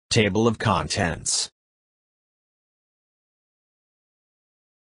Table of Contents.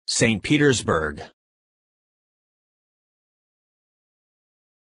 St. Petersburg.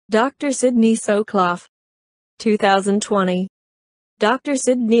 Dr. Sydney Soclof. 2020. Dr.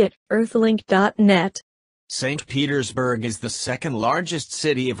 Sydney at earthlink.net. St. Petersburg is the second largest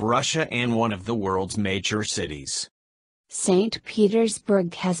city of Russia and one of the world's major cities. St.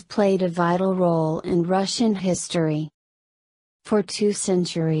 Petersburg has played a vital role in Russian history for 2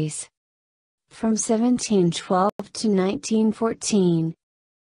 centuries. From 1712 to 1914,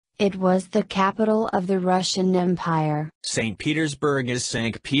 it was the capital of the Russian Empire. St. Petersburg is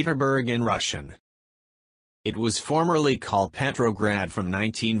St. Petersburg in Russian. It was formerly called Petrograd from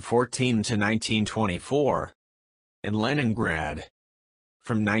 1914 to 1924, and Leningrad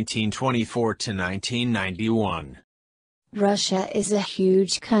from 1924 to 1991. Russia is a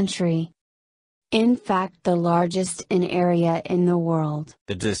huge country. In fact, the largest in area in the world.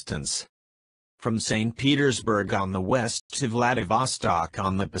 The distance from St. Petersburg on the west to Vladivostok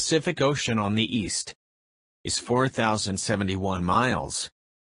on the Pacific Ocean on the east is 4,071 miles,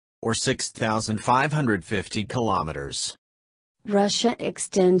 or 6,550 kilometers. Russia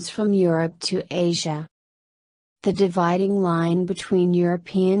extends from Europe to Asia. The dividing line between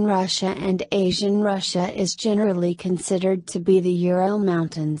European Russia and Asian Russia is generally considered to be the Ural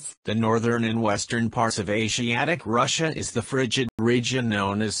Mountains. The northern and western parts of Asiatic Russia is the frigid region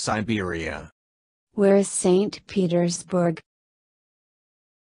known as Siberia. Where is St. Petersburg?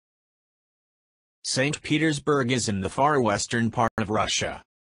 St. Petersburg is in the far western part of Russia.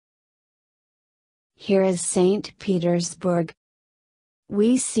 Here is St. Petersburg.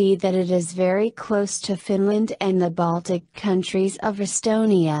 We see that it is very close to Finland and the Baltic countries of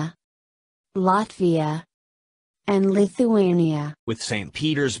Estonia, Latvia, and Lithuania. With St.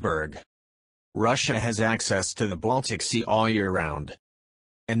 Petersburg, Russia has access to the Baltic Sea all year round,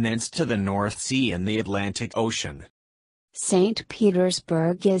 and thence to the North Sea and the Atlantic Ocean. St.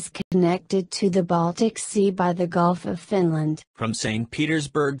 Petersburg is connected to the Baltic Sea by the Gulf of Finland. From St.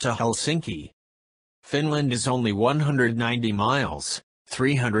 Petersburg to Helsinki, Finland is only 190 miles,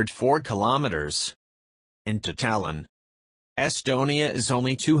 304 kilometers. And to Tallinn, Estonia is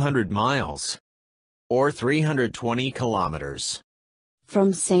only 200 miles, or 320 kilometers.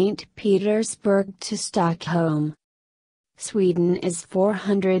 From St. Petersburg to Stockholm, Sweden is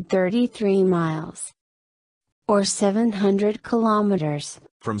 433 miles, or 700 kilometers.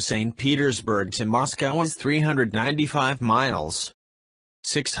 From St. Petersburg to Moscow is 395 miles,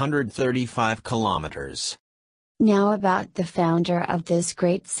 635 kilometers. Now about the founder of this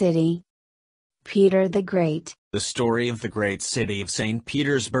great city, Peter the Great. The story of the great city of St.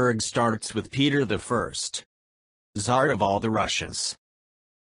 Petersburg starts with Peter I, Tsar of all the Russias.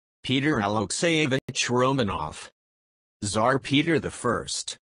 Peter Alexeyevich Romanov, Tsar Peter I,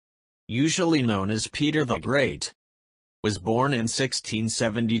 usually known as Peter the Great, was born in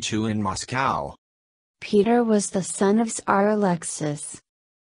 1672 in Moscow. Peter was the son of Tsar Alexis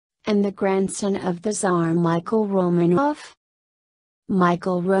and the grandson of the Tsar Michael Romanov.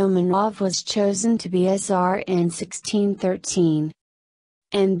 Michael Romanov was chosen to be a Tsar in 1613,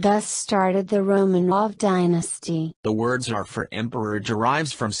 and thus started the Romanov dynasty. The word Tsar for emperor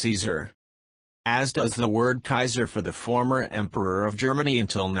derives from Caesar, as does the word Kaiser for the former emperor of Germany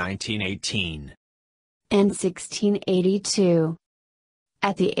until 1918. In 1682,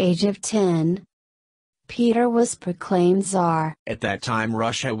 at the age of 10, Peter was proclaimed Tsar. At that time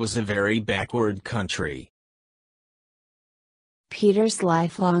Russia was a very backward country. Peter's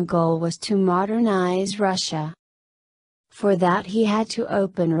lifelong goal was to modernize Russia. For that he had to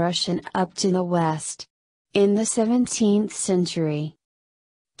open Russian up to the west. In the 17th century,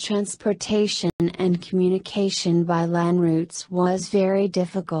 transportation and communication by land routes was very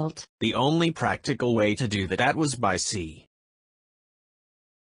difficult. The only practical way to do that was by sea.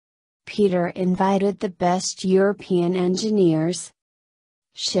 Peter invited the best European engineers,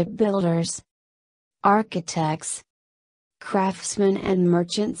 shipbuilders, architects, craftsmen and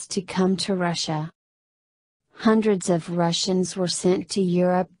merchants to come to Russia. Hundreds of Russians were sent to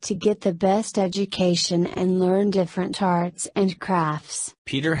Europe to get the best education and learn different arts and crafts.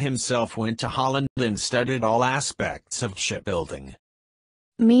 Peter himself went to Holland and studied all aspects of shipbuilding.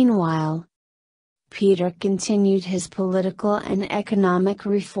 Meanwhile, Peter continued his political and economic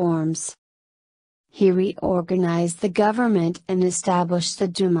reforms. He reorganized the government and established the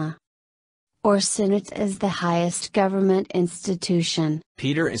Duma, or Senate, as the highest government institution.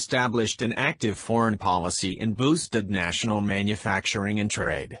 Peter established an active foreign policy and boosted national manufacturing and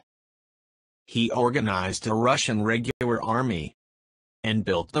trade. He organized a Russian regular army and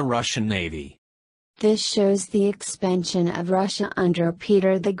built the Russian Navy. This shows the expansion of Russia under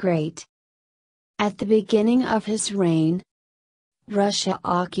Peter the Great. At the beginning of his reign, Russia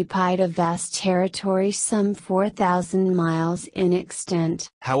occupied a vast territory some 4,000 miles in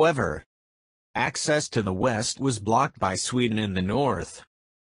extent. However, access to the west was blocked by Sweden in the north,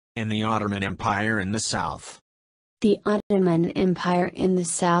 and the Ottoman Empire in the south. The Ottoman Empire in the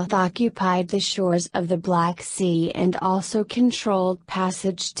south occupied the shores of the Black Sea and also controlled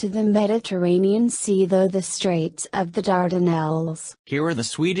passage to the Mediterranean Sea through the Straits of the Dardanelles. Here are the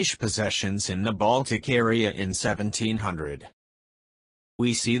Swedish possessions in the Baltic area in 1700.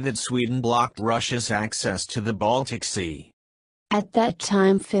 We see that Sweden blocked Russia's access to the Baltic Sea. At that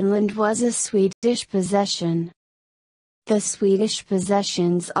time Finland was a Swedish possession. The Swedish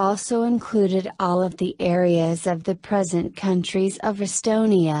possessions also included all of the areas of the present countries of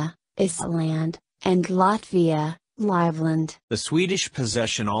Estonia, Iceland, and Latvia, Livland. The Swedish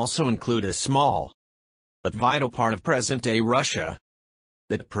possession also include a small, but vital part of present-day Russia,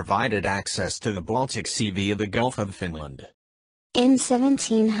 that provided access to the Baltic Sea via the Gulf of Finland. In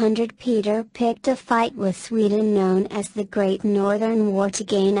 1700 Peter picked a fight with Sweden known as the Great Northern War to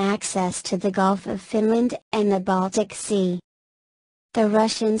gain access to the Gulf of Finland and the Baltic Sea. The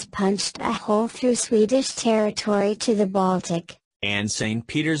Russians punched a hole through Swedish territory to the Baltic. And St.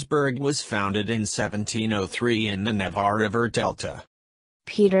 Petersburg was founded in 1703 in the Neva River Delta.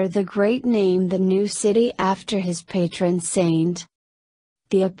 Peter the Great named the new city after his patron saint,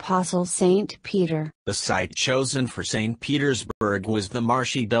 the Apostle Saint Peter. The site chosen for St. Petersburg was the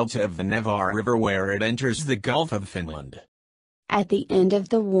marshy delta of the Neva River where it enters the Gulf of Finland. At the end of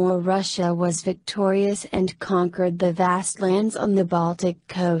the war Russia was victorious and conquered the vast lands on the Baltic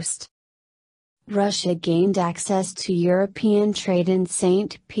coast. Russia gained access to European trade and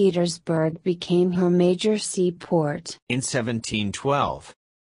St. Petersburg became her major seaport. In 1712,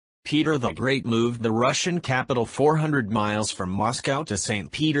 Peter the Great moved the Russian capital 400 miles from Moscow to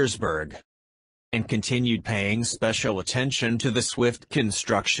St. Petersburg, and continued paying special attention to the swift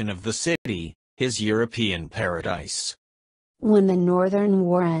construction of the city, his European paradise. When the Northern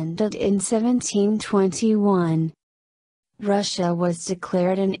War ended in 1721, Russia was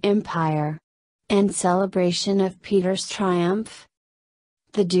declared an empire. In celebration of Peter's triumph,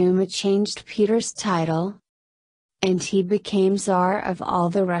 the Duma changed Peter's title, and he became Czar of all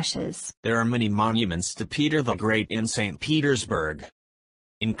the Russias. There are many monuments to Peter the Great in St. Petersburg,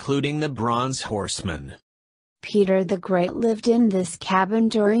 including the Bronze Horseman. Peter the Great lived in this cabin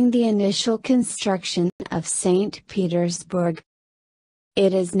during the initial construction of St. Petersburg.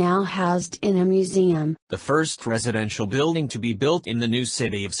 It is now housed in a museum. The first residential building to be built in the new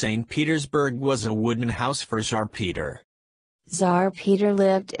city of St. Petersburg was a wooden house for Tsar Peter. Tsar Peter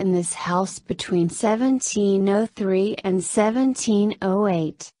lived in this house between 1703 and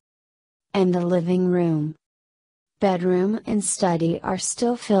 1708. And the living room, bedroom and study are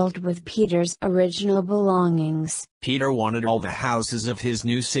still filled with Peter's original belongings. Peter wanted all the houses of his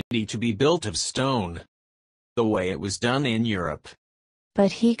new city to be built of stone, the way it was done in Europe.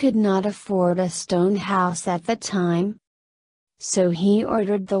 But he could not afford a stone house at the time, so he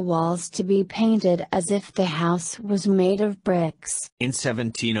ordered the walls to be painted as if the house was made of bricks. In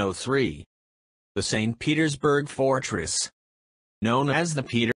 1703, the St. Petersburg Fortress, known as the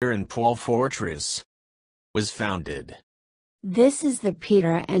Peter and Paul Fortress, was founded. This is the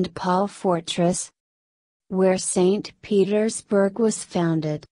Peter and Paul Fortress, where St. Petersburg was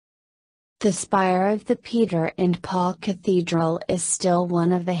founded. The spire of the Peter and Paul Cathedral is still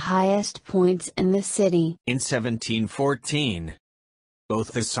one of the highest points in the city. In 1714,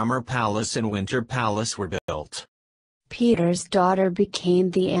 both the Summer Palace and Winter Palace were built. Peter's daughter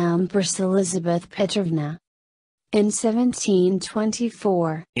became the Empress Elizabeth Petrovna. In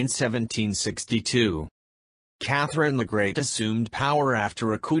 1724. In 1762, Catherine the Great assumed power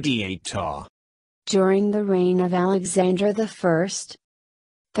after a coup d'état. During the reign of Alexander I,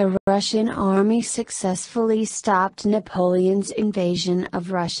 the Russian army successfully stopped Napoleon's invasion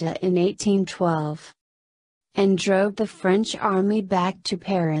of Russia in 1812, and drove the French army back to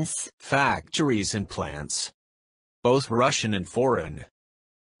Paris. Factories and plants, both Russian and foreign,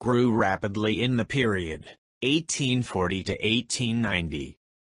 grew rapidly in the period 1840 to 1890.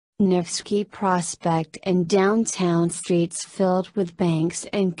 Nevsky Prospect and downtown streets filled with banks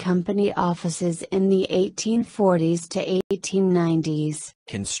and company offices in the 1840s to 1890s.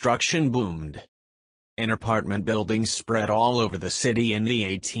 Construction boomed, and apartment buildings spread all over the city in the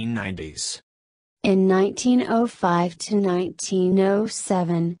 1890s. In 1905 to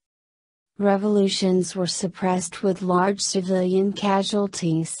 1907, revolutions were suppressed with large civilian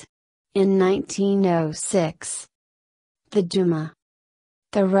casualties. In 1906, the Duma,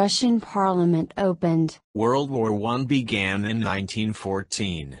 The Russian parliament opened. World War I began in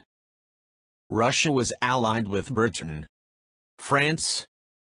 1914. Russia was allied with Britain, France,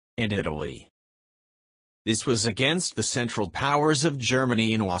 and Italy. This was against the Central Powers of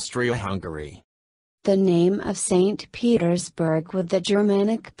Germany and Austria-Hungary. The name of St. Petersburg with the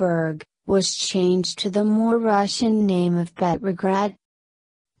Germanic Berg was changed to the more Russian name of Petrograd,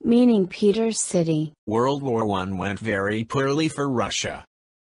 meaning Peter's city. World War I went very poorly for Russia.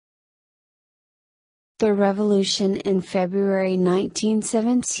 The revolution in February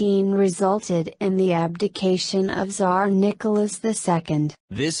 1917 resulted in the abdication of Tsar Nicholas II.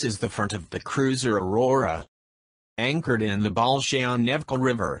 This is the front of the cruiser Aurora, anchored in the Bolshanevka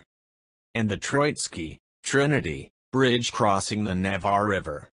River, and the Troitsky, Trinity, bridge crossing the Neva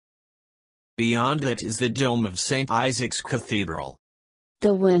River. Beyond it is the dome of St. Isaac's Cathedral.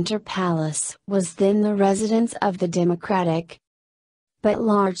 The Winter Palace was then the residence of the democratic, but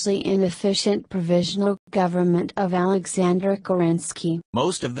largely inefficient provisional government of Alexander Kerensky.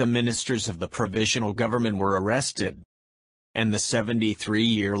 Most of the ministers of the provisional government were arrested, and the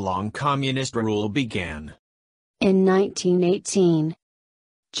 73-year-long communist rule began. In 1918,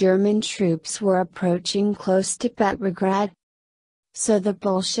 German troops were approaching close to Petrograd, so the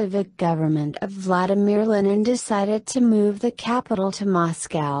Bolshevik government of Vladimir Lenin decided to move the capital to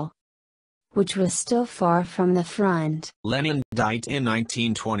Moscow, which was still far from the front. Lenin died in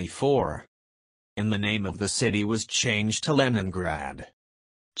 1924, and the name of the city was changed to Leningrad.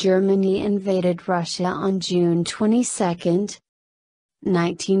 Germany invaded Russia on June 22,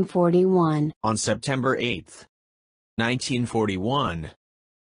 1941. On September 8, 1941,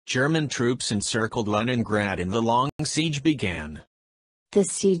 German troops encircled Leningrad and the long siege began. The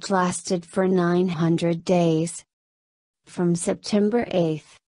siege lasted for 900 days, from September 8,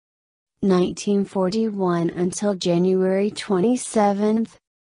 1941 until January 27,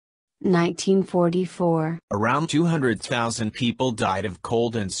 1944. Around 200,000 people died of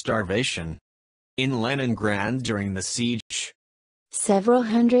cold and starvation in Leningrad during the siege. Several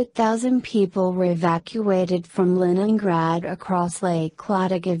 100,000 people were evacuated from Leningrad across Lake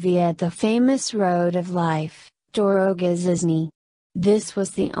Ladoga via the famous Road of Life, Doroga Zizny. This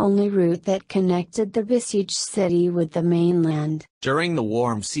was the only route that connected the besieged city with the mainland. During the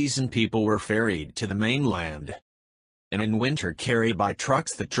warm season, people were ferried to the mainland, and in winter carried by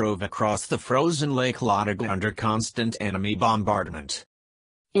trucks that drove across the frozen Lake Ladoga under constant enemy bombardment.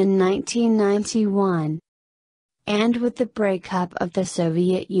 In 1991, and with the breakup of the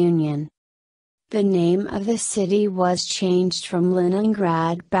Soviet Union, the name of the city was changed from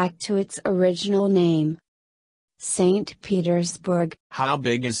Leningrad back to its original name, St. Petersburg. How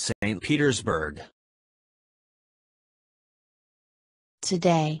big is St. Petersburg?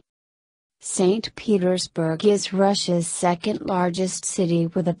 Today, St. Petersburg is Russia's second largest city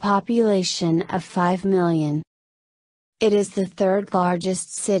with a population of 5 million. It is the third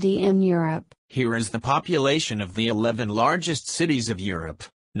largest city in Europe. Here is the population of the 11 largest cities of Europe,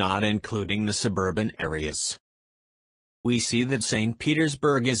 not including the suburban areas. We see that St.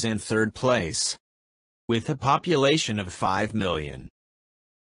 Petersburg is in third place, with a population of 5 million.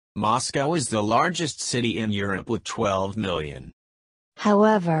 Moscow is the largest city in Europe with 12 million.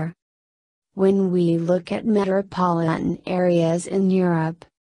 However, when we look at metropolitan areas in Europe,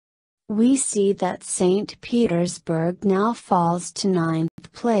 we see that St. Petersburg now falls to 9th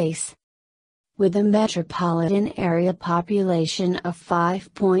place, with a metropolitan area population of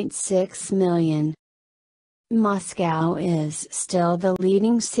 5.6 million. Moscow is still the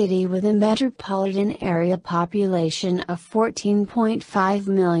leading city with a metropolitan area population of 14.5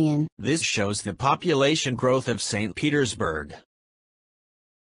 million. This shows the population growth of St. Petersburg.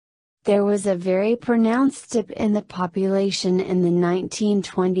 There was a very pronounced dip in the population in the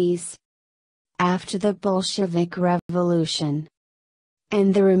 1920s, after the Bolshevik Revolution,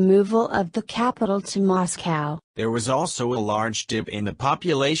 and the removal of the capital to Moscow. There was also a large dip in the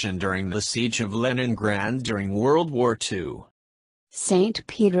population during the siege of Leningrad during World War II. St.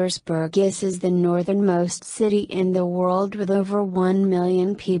 Petersburg is the northernmost city in the world with over 1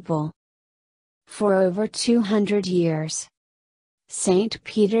 million people. For over 200 years, St.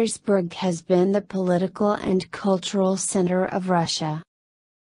 Petersburg has been the political and cultural center of Russia.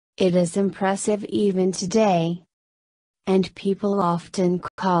 It is impressive even today, and people often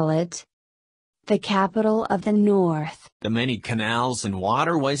call it the capital of the North. The many canals and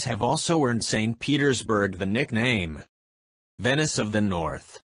waterways have also earned St. Petersburg the nickname Venice of the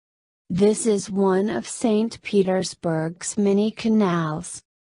North. This is one of St. Petersburg's many canals.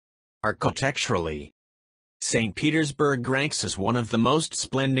 Architecturally, St. Petersburg ranks as one of the most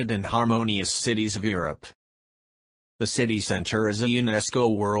splendid and harmonious cities of Europe. The city center is a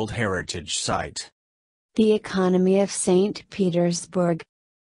UNESCO World Heritage Site. The economy of St. Petersburg.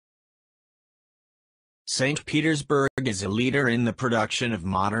 St. Petersburg is a leader in the production of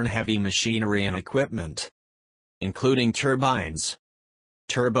modern heavy machinery and equipment, including turbines,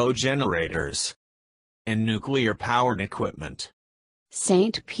 turbo-generators, and nuclear-powered equipment.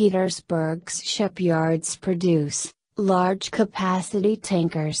 St. Petersburg's shipyards produce large-capacity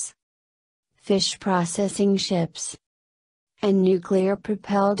tankers, fish processing ships, and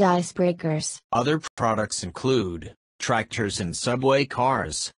nuclear-propelled icebreakers. Other products include tractors and subway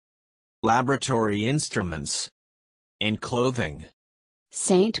cars, laboratory instruments, and clothing.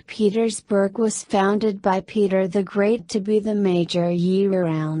 St. Petersburg was founded by Peter the Great to be the major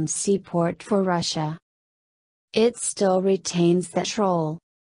year-round seaport for Russia. It still retains that role.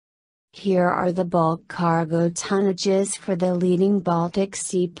 Here are the bulk cargo tonnages for the leading Baltic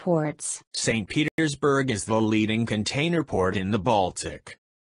seaports. St. Petersburg is the leading container port in the Baltic.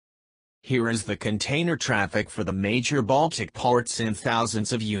 Here is the container traffic for the major Baltic ports in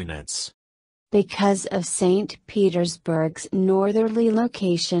thousands of units. Because of St. Petersburg's northerly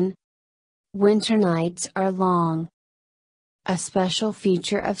location, winter nights are long. A special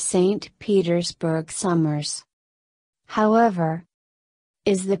feature of St. Petersburg summers, however,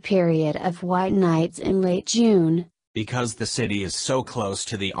 is the period of white nights in late June. Because the city is so close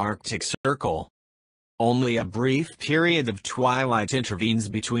to the Arctic Circle, only a brief period of twilight intervenes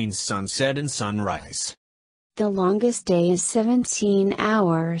between sunset and sunrise. The longest day is 17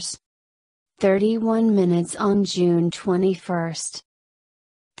 hours, 31 minutes on June 21st.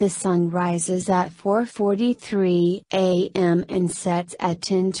 The sun rises at 4:43 a.m. and sets at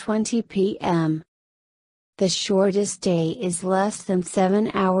 10:20 p.m. The shortest day is less than 7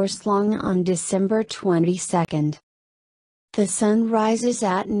 hours long on December 22nd. The sun rises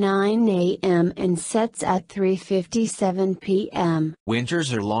at 9 a.m. and sets at 3:57 p.m.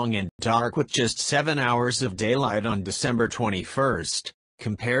 Winters are long and dark with just 7 hours of daylight on December 21st,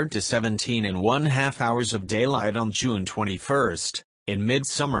 compared to 17½ hours of daylight on June 21st, in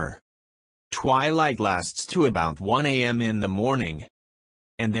midsummer. Twilight lasts to about 1 a.m. in the morning,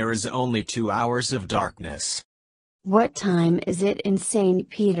 and there is only 2 hours of darkness. What time is it in St.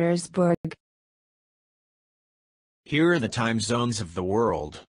 Petersburg? Here are the time zones of the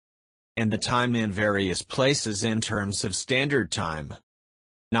world, and the time in various places in terms of standard time,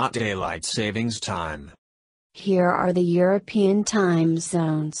 not daylight savings time. Here are the European time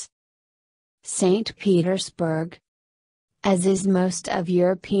zones. St. Petersburg, as is most of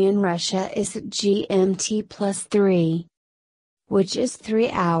European Russia, is GMT +3, which is 3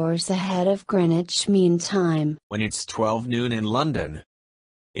 hours ahead of Greenwich Mean Time. When it's 12 noon in London,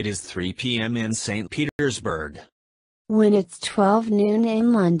 it is 3 p.m. in St. Petersburg. When it's 12 noon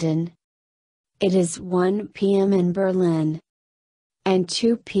in London, it is 1 p.m. in Berlin, and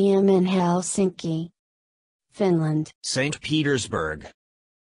 2 p.m. in Helsinki, Finland. St. Petersburg.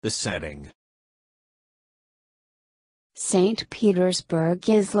 The setting. St. Petersburg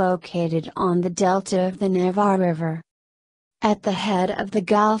is located on the delta of the Neva River, at the head of the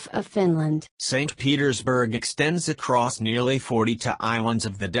Gulf of Finland. St. Petersburg extends across nearly 42 islands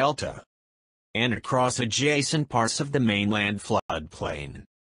of the delta, and across adjacent parts of the mainland floodplain.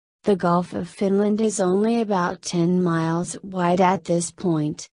 The Gulf of Finland is only about 10 miles wide at this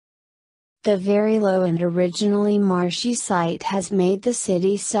point. The very low and originally marshy site has made the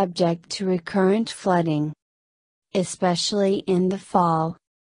city subject to recurrent flooding, especially in the fall,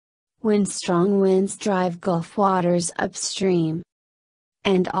 when strong winds drive Gulf waters upstream,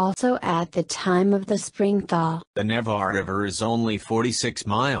 and also at the time of the spring thaw. The Neva River is only 46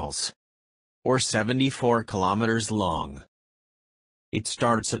 miles, or 74 kilometers long. It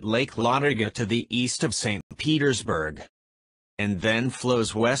starts at Lake Ladoga to the east of St. Petersburg, and then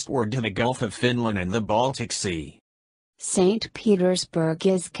flows westward to the Gulf of Finland and the Baltic Sea. St. Petersburg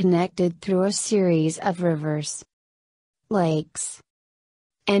is connected through a series of rivers, lakes,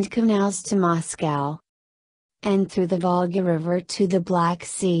 and canals to Moscow, and through the Volga River to the Black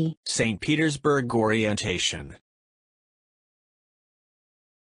Sea. St. Petersburg orientation.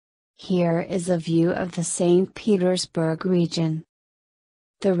 Here is a view of the St. Petersburg region.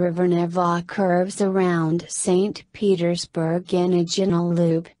 The river Neva curves around St. Petersburg in a gentle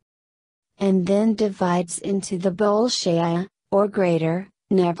loop, and then divides into the Bolshaya, or Greater,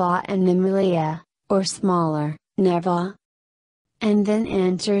 Neva, and Emilia, or Smaller, Neva, and then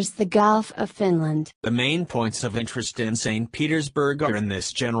enters the Gulf of Finland. The main points of interest in St. Petersburg are in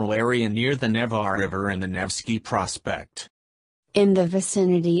this general area near the Neva River and the Nevsky Prospect. In the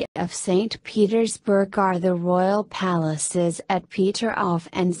vicinity of St. Petersburg are the royal palaces at Peterhof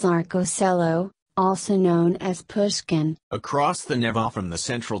and Tsarko Selo, also known as Pushkin. Across the Neva from the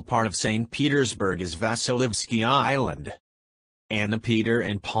central part of St. Petersburg is Vasilivsky Island and the Peter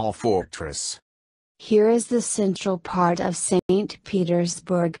and Paul Fortress. Here is the central part of St.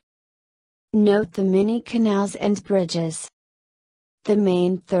 Petersburg. Note the many canals and bridges. The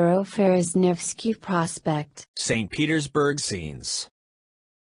main thoroughfare is Nevsky Prospect. St. Petersburg scenes.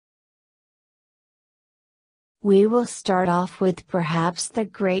 We will start off with perhaps the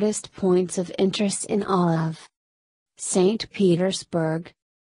greatest points of interest in all of St. Petersburg: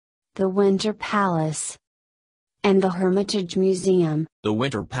 the Winter Palace and the Hermitage Museum. The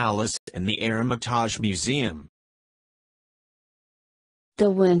Winter Palace and the Hermitage Museum. The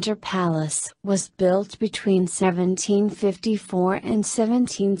Winter Palace was built between 1754 and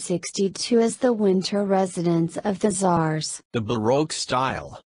 1762 as the winter residence of the Tsars. The Baroque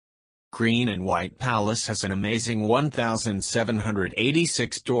style green and white palace has an amazing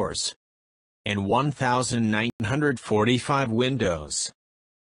 1,786 doors and 1,945 windows.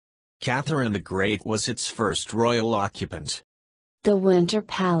 Catherine the Great was its first royal occupant. The Winter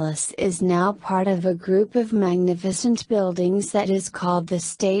Palace is now part of a group of magnificent buildings that is called the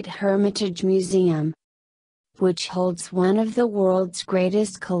State Hermitage Museum, which holds one of the world's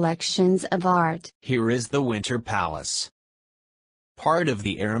greatest collections of art. Here is the Winter Palace. Part of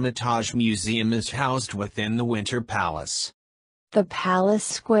the Hermitage Museum is housed within the Winter Palace. The Palace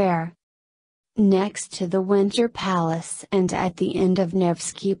Square. Next to the Winter Palace and at the end of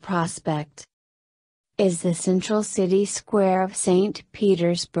Nevsky Prospect is the central city square of St.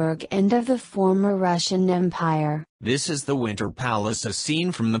 Petersburg and of the former Russian Empire. This is the Winter Palace as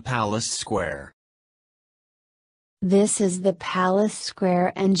seen from the Palace Square. This is the Palace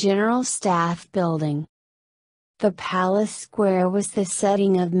Square and General Staff Building. The Palace Square was the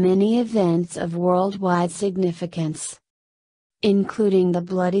setting of many events of worldwide significance, including the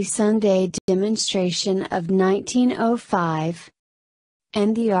Bloody Sunday demonstration of 1905,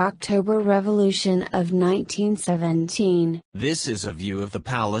 and the October Revolution of 1917. This is a view of the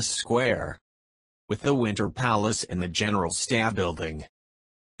Palace Square, with the Winter Palace and the General Staff Building,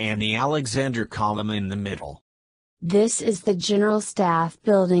 and the Alexander Column in the middle. This is the General Staff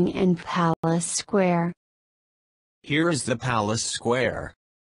Building and Palace Square. Here is the Palace Square,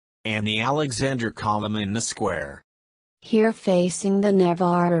 and the Alexander Column in the square. Here facing the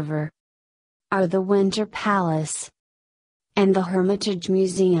Neva River are the Winter Palace and the Hermitage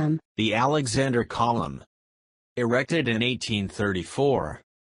Museum. The Alexander Column, erected in 1834,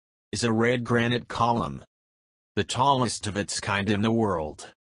 is a red granite column, the tallest of its kind in the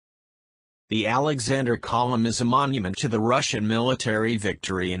world. The Alexander Column is a monument to the Russian military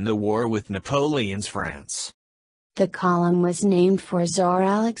victory in the war with Napoleon's France. The column was named for Tsar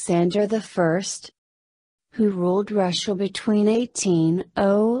Alexander I, who ruled Russia between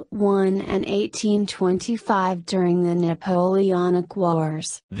 1801 and 1825 during the Napoleonic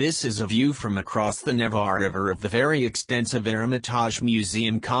Wars. This is a view from across the Neva River of the very extensive Hermitage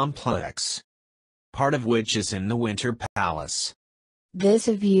Museum complex, part of which is in the Winter Palace. This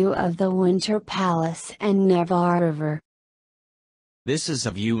is a view of the Winter Palace and Neva River. This is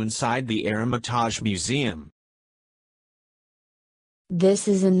a view inside the Hermitage Museum. This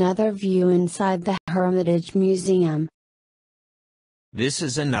is another view inside the Hermitage Museum. This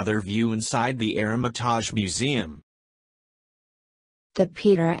is another view inside the Hermitage Museum. The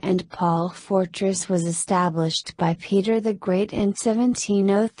Peter and Paul Fortress was established by Peter the Great in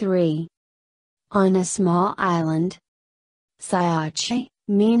 1703. On a small island, Syachi,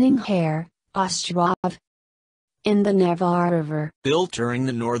 meaning hare, Ostrov, in the Neva River. Built during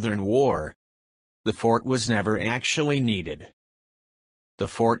the Northern War, the fort was never actually needed. The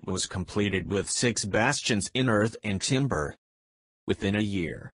fort was completed with 6 bastions in earth and timber within a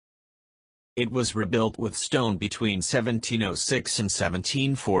year. It was rebuilt with stone between 1706 and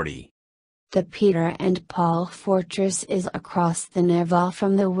 1740. The Peter and Paul Fortress is across the Neva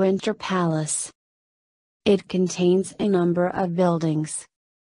from the Winter Palace. It contains a number of buildings,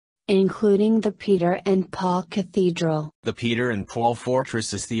 including the Peter and Paul Cathedral. The Peter and Paul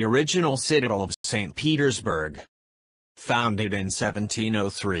Fortress is the original citadel of St. Petersburg, founded in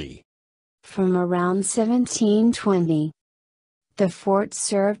 1703. From around 1720, the fort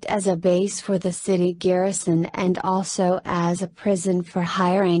served as a base for the city garrison and also as a prison for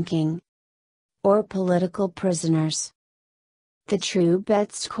high-ranking or political prisoners. The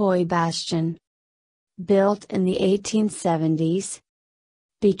Trubetskoy Bastion, built in the 1870s,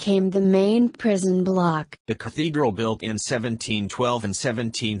 became the main prison block. The cathedral, built in 1712 and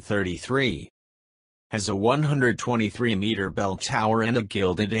 1733, has a 123-meter bell tower and a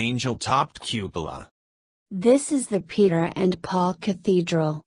gilded angel-topped cupola. This is the Peter and Paul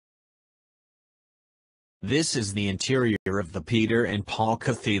Cathedral. This is the interior of the Peter and Paul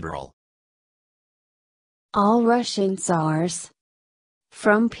Cathedral. All Russian Tsars,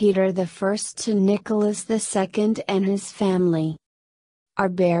 from Peter I to Nicholas II and his family, are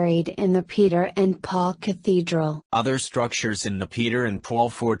buried in the Peter and Paul Cathedral. Other structures in the Peter and Paul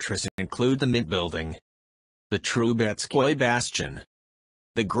fortress include the Mint Building, the Trubetskoy Bastion,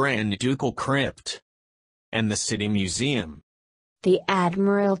 the Grand Ducal Crypt, and the City Museum. The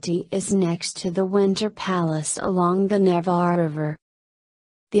Admiralty is next to the Winter Palace along the Neva River.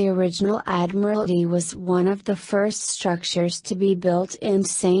 The original Admiralty was one of the first structures to be built in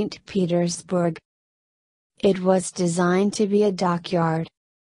St. Petersburg. It was designed to be a dockyard,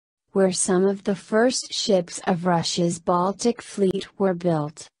 where some of the first ships of Russia's Baltic fleet were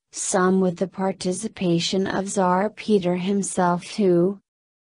built, some with the participation of Tsar Peter himself, who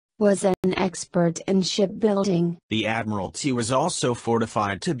was an expert in shipbuilding. The Admiralty was also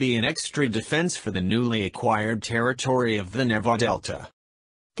fortified to be an extra defense for the newly acquired territory of the Neva Delta.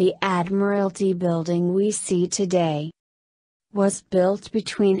 The Admiralty building we see today was built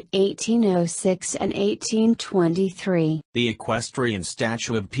between 1806 and 1823. The equestrian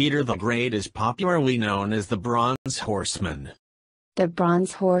statue of Peter the Great is popularly known as the Bronze Horseman. The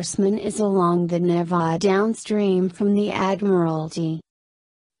Bronze Horseman is along the Neva downstream from the Admiralty,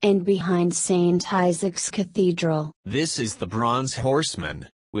 and behind St. Isaac's Cathedral. This is the Bronze Horseman,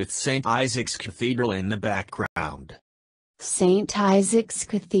 with St. Isaac's Cathedral in the background. St. Isaac's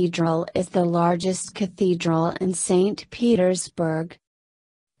Cathedral is the largest cathedral in St. Petersburg,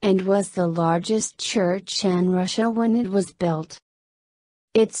 and was the largest church in Russia when it was built.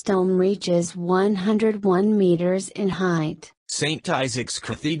 Its dome reaches 101 meters in height. St. Isaac's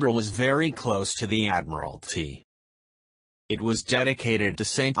Cathedral is very close to the Admiralty. It was dedicated to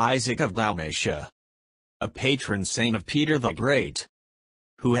St. Isaac of Dalmatia, a patron saint of Peter the Great,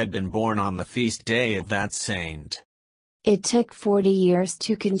 who had been born on the feast day of that saint. It took 40 years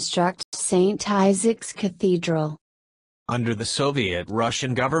to construct St. Isaac's Cathedral. Under the Soviet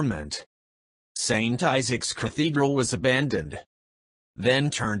Russian government, St. Isaac's Cathedral was abandoned, then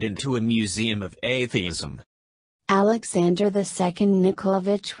turned into a museum of atheism. Alexander II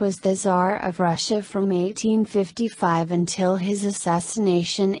Nikolaevich was the Tsar of Russia from 1855 until his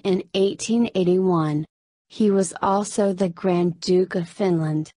assassination in 1881. He was also the Grand Duke of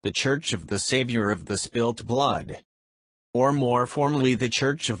Finland. The Church of the Savior of the Spilt Blood, or more formally the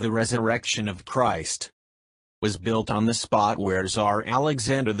Church of the Resurrection of Christ, was built on the spot where Tsar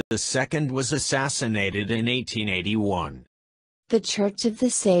Alexander II was assassinated in 1881. The Church of the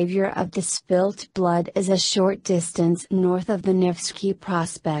Savior of the Spilt Blood is a short distance north of the Nevsky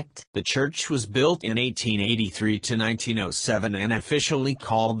Prospect. The church was built in 1883 to 1907 and officially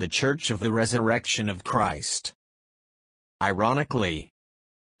called the Church of the Resurrection of Christ. Ironically,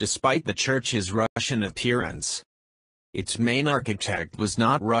 despite the church's Russian appearance, its main architect was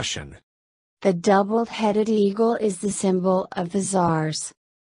not Russian. The double-headed eagle is the symbol of the Tsars.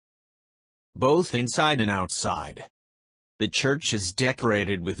 Both inside and outside, the church is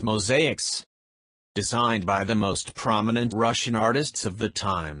decorated with mosaics, designed by the most prominent Russian artists of the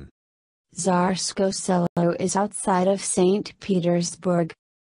time. Tsarskoye Selo is outside of St. Petersburg.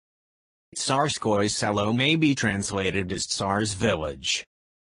 Tsarskoye Selo may be translated as Tsar's Village.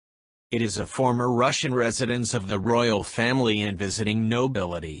 It is a former Russian residence of the royal family and visiting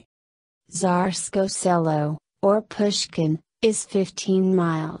nobility. Tsarskoye Selo, or Pushkin, is 15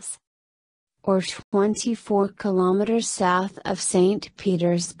 miles, or 24 kilometers south of St.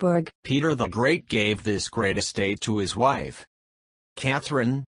 Petersburg. Peter the Great gave this great estate to his wife,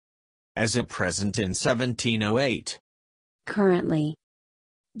 Catherine, as a present in 1708. Currently,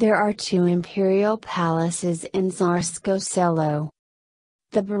 there are two imperial palaces in Tsarskoye Selo.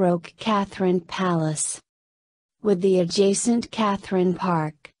 The Baroque Catherine Palace, with the adjacent Catherine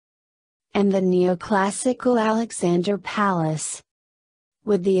Park, and the neoclassical Alexander Palace,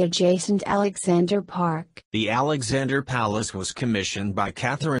 with the adjacent Alexander Park. The Alexander Palace was commissioned by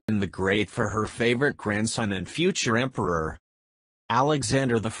Catherine the Great for her favorite grandson and future emperor,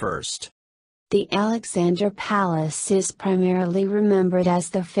 Alexander I. The Alexander Palace is primarily remembered as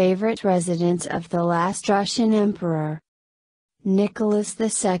the favorite residence of the last Russian emperor, Nicholas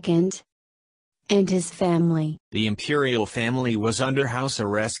II, and his family. The imperial family was under house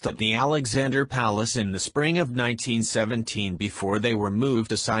arrest at the Alexander Palace in the spring of 1917 before they were moved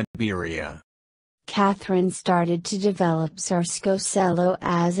to Siberia. Catherine started to develop Tsarskoye Selo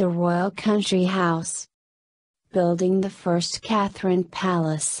as a royal country house, building the first Catherine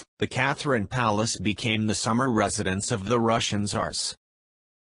Palace. The Catherine Palace became the summer residence of the Russian Tsars.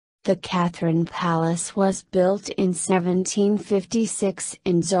 The Catherine Palace was built in 1756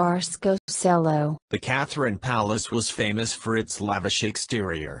 in Tsarskoye Selo. The Catherine Palace was famous for its lavish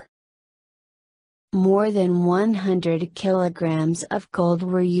exterior. More than 100 kilograms of gold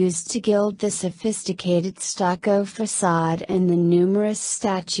were used to gild the sophisticated stucco facade and the numerous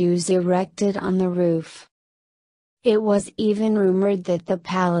statues erected on the roof. It was even rumored that the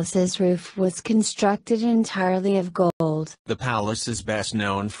palace's roof was constructed entirely of gold. The palace is best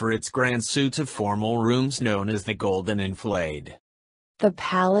known for its grand suite of formal rooms known as the Golden Enfilade. The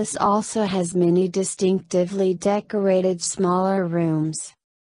palace also has many distinctively decorated smaller rooms,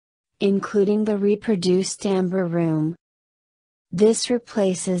 including the reproduced Amber Room. This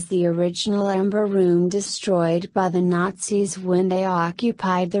replaces the original Amber Room destroyed by the Nazis when they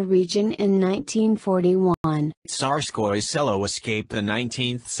occupied the region in 1941. Tsarskoye Selo escaped the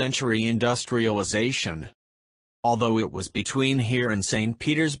 19th century industrialization. Although it was between here and St.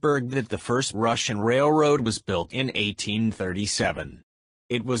 Petersburg that the first Russian railroad was built in 1837.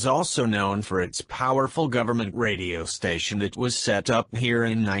 It was also known for its powerful government radio station that was set up here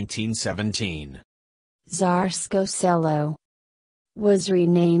in 1917. Tsarskoye Selo was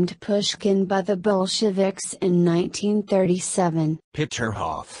renamed Pushkin by the Bolsheviks in 1937.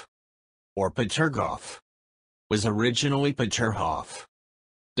 Peterhof, or Petergof, was originally Peterhof,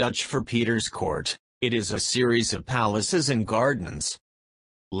 Dutch for Peter's Court. It is a series of palaces and gardens,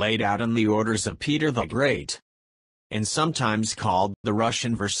 laid out in the orders of Peter the Great, and sometimes called the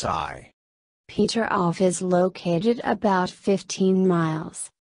Russian Versailles. Peterhof is located about 15 miles,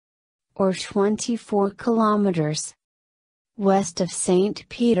 or 24 kilometers, west of St.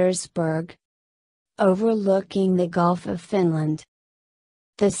 Petersburg, overlooking the Gulf of Finland.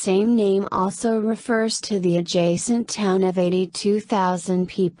 The same name also refers to the adjacent town of 82,000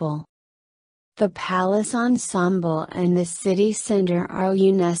 people. The palace ensemble and the city center are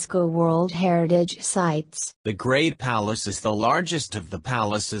UNESCO World Heritage Sites. The Great Palace is the largest of the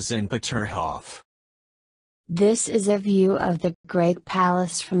palaces in Peterhof. This is a view of the Great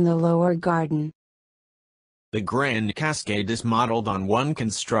Palace from the lower garden. The Grand Cascade is modeled on one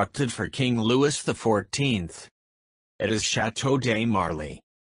constructed for King Louis XIV. It is Chateau de Marly.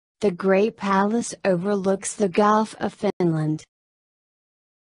 The Great Palace overlooks the Gulf of Finland.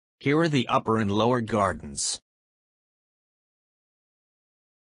 Here are the upper and lower gardens.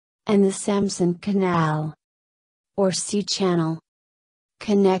 And the Samson Canal, or sea channel,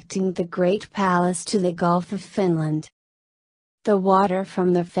 connecting the Great Palace to the Gulf of Finland. The water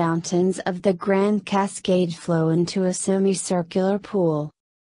from the fountains of the Grand Cascade flow into a semicircular pool,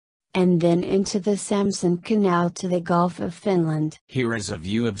 and then into the Samson Canal to the Gulf of Finland. Here is a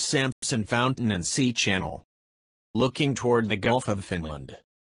view of Samson Fountain and Sea Channel, looking toward the Gulf of Finland.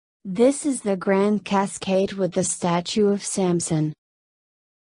 This is the Grand Cascade with the statue of Samson.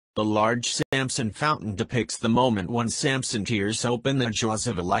 The large Samson Fountain depicts the moment when Samson tears open the jaws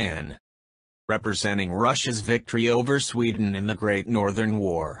of a lion, representing Russia's victory over Sweden in the Great Northern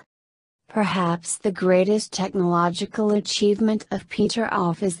War. Perhaps the greatest technological achievement of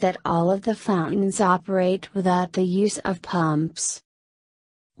Peterhof is that all of the fountains operate without the use of pumps.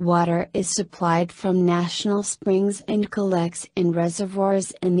 Water is supplied from national springs and collects in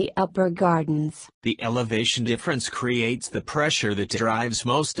reservoirs in the upper gardens. The elevation difference creates the pressure that drives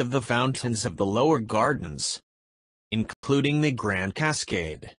most of the fountains of the lower gardens, including the Grand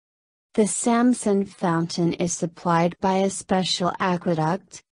Cascade. The Samson Fountain is supplied by a special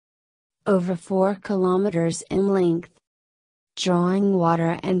aqueduct, over 4 kilometers in length, drawing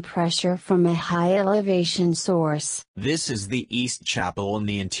water and pressure from a high elevation source. This is the East Chapel in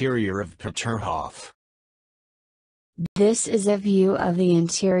the interior of Peterhof. This is a view of the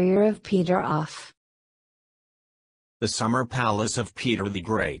interior of Peterhof. The Summer Palace of Peter the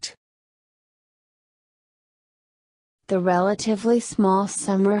Great. The relatively small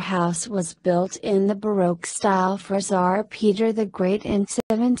summer house was built in the Baroque style for Tsar Peter the Great in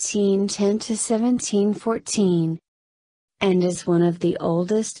 1710 to 1714, and is one of the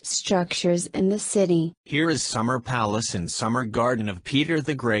oldest structures in the city. Here is Summer Palace and Summer Garden of Peter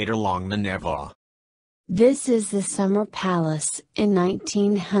the Great along the Neva. This is the Summer Palace in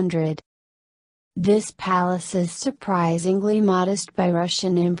 1900. This palace is surprisingly modest by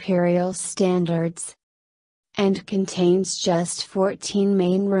Russian imperial standards, and contains just 14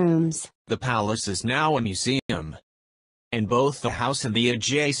 main rooms. The palace is now a museum, and both the house and the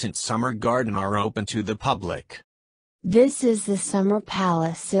adjacent summer garden are open to the public. This is the Summer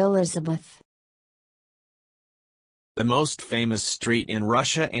Palace Elizabeth. The most famous street in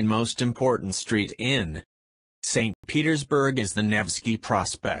Russia and most important street in St. Petersburg is the Nevsky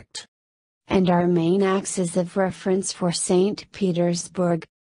Prospect. And our main axis of reference for St. Petersburg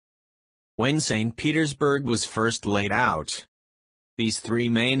When St. Petersburg was first laid out, these three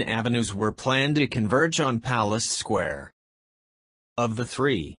main avenues were planned to converge on Palace Square. Of the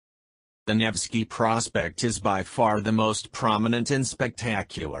three, the Nevsky Prospect is by far the most prominent and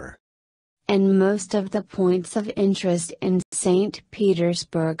spectacular. And most of the points of interest in St.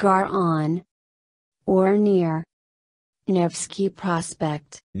 Petersburg are on, or near, Nevsky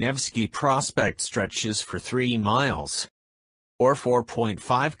Prospect. Nevsky Prospect stretches for 3 miles, or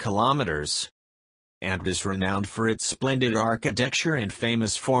 4.5 kilometers, and is renowned for its splendid architecture and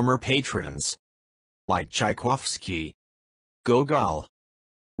famous former patrons, like Tchaikovsky, Gogol,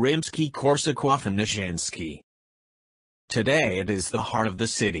 Rimsky-Korsakov and Nijinsky. Today it is the heart of the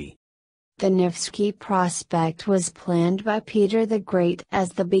city. The Nevsky Prospect was planned by Peter the Great as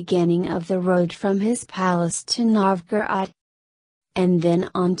the beginning of the road from his palace to Novgorod, and then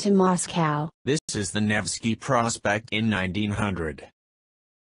on to Moscow. This is the Nevsky Prospect in 1900.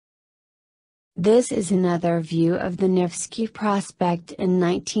 This is another view of the Nevsky Prospect in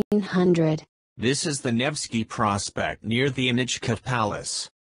 1900. This is the Nevsky Prospect near the Anichka Palace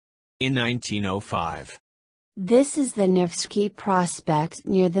in 1905. This is the Nevsky Prospect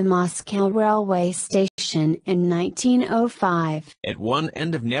near the Moscow railway station in 1905. At one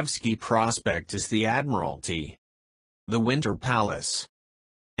end of Nevsky Prospect is the Admiralty, the Winter Palace,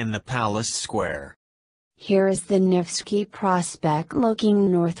 and the Palace Square. Here is the Nevsky Prospect looking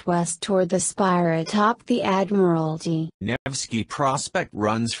northwest toward the spire atop the Admiralty. Nevsky Prospect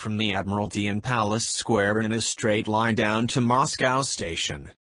runs from the Admiralty and Palace Square in a straight line down to Moscow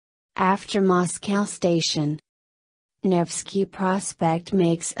Station. After Moscow Station, Nevsky Prospect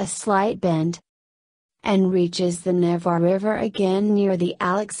makes a slight bend, and reaches the Neva River again near the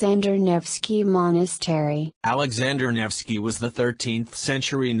Alexander Nevsky Monastery. Alexander Nevsky was the 13th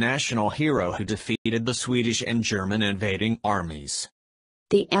century national hero who defeated the Swedish and German invading armies.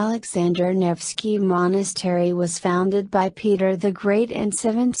 The Alexander Nevsky Monastery was founded by Peter the Great in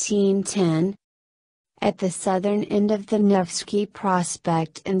 1710, at the southern end of the Nevsky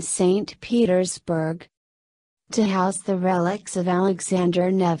Prospect in St. Petersburg, to house the relics of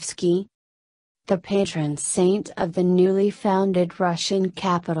Alexander Nevsky, the patron saint of the newly founded Russian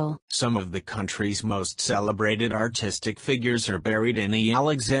capital. Some of the country's most celebrated artistic figures are buried in the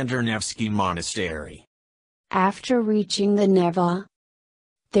Alexander Nevsky Monastery. After reaching the Neva,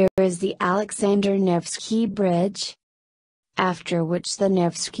 there is the Alexander Nevsky Bridge, after which the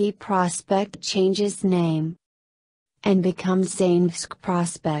Nevsky Prospect changes name and becomes Zaynevsk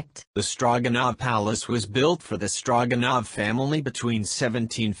Prospect. The Stroganov Palace was built for the Stroganov family between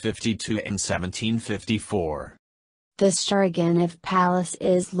 1752 and 1754. The Stroganov Palace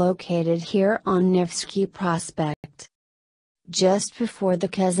is located here on Nevsky Prospect, just before the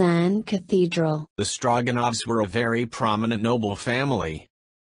Kazan Cathedral. The Stroganovs were a very prominent noble family,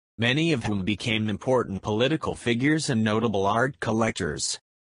 many of whom became important political figures and notable art collectors.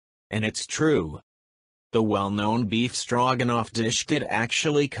 And it's true. The well-known beef stroganoff dish did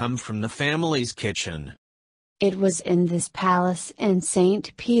actually come from the family's kitchen. It was in this palace in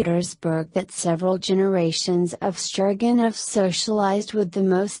St. Petersburg that several generations of Stroganovs socialized with the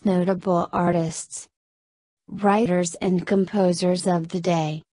most notable artists, writers and composers of the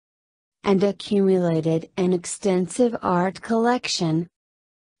day, and accumulated an extensive art collection,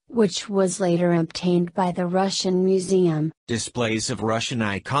 which was later obtained by the Russian Museum. Displays of Russian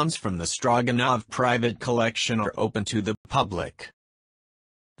icons from the Stroganov private collection are open to the public.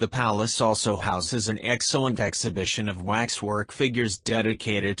 The palace also houses an excellent exhibition of waxwork figures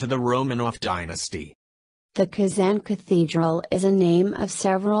dedicated to the Romanov dynasty. The Kazan Cathedral is a name of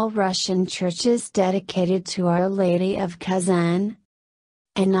several Russian churches dedicated to Our Lady of Kazan,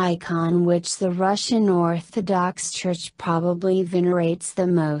 an icon which the Russian Orthodox Church probably venerates the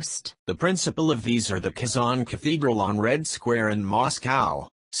most. The principal of these are the Kazan Cathedral on Red Square in Moscow,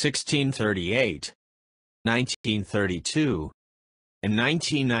 1638, 1932, and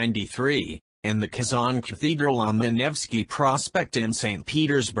 1993, and the Kazan Cathedral on the Nevsky Prospect in St.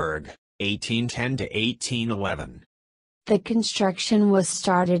 Petersburg, 1810 to 1811. The construction was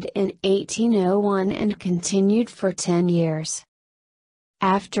started in 1801 and continued for 10 years.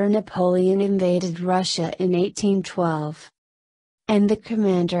 After Napoleon invaded Russia in 1812, and the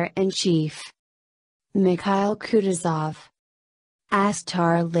commander-in-chief, Mikhail Kutuzov, asked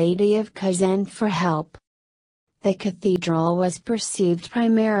Our Lady of Kazan for help, the cathedral was perceived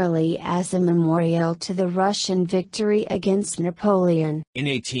primarily as a memorial to the Russian victory against Napoleon. In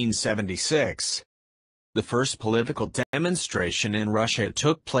 1876, the first political demonstration in Russia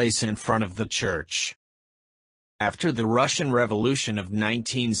took place in front of the church. After the Russian Revolution of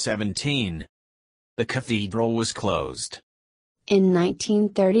 1917, the cathedral was closed. In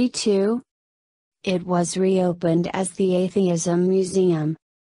 1932, It was reopened as the Atheism Museum.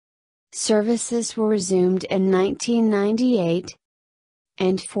 Services were resumed in 1998,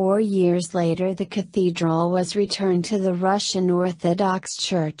 and 4 years later the cathedral was returned to the Russian Orthodox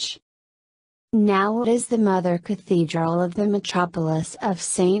Church. Now it is the mother cathedral of the metropolis of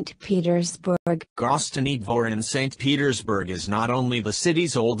St. Petersburg. Gostiny Dvor in St. Petersburg is not only the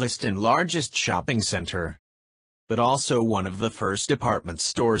city's oldest and largest shopping center, but also one of the first department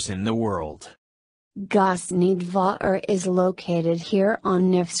stores in the world. Gostiny Dvor is located here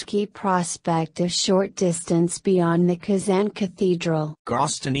on Nevsky Prospect, a short distance beyond the Kazan Cathedral.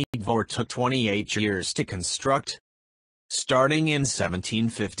 Gostiny Dvor took 28 years to construct, starting in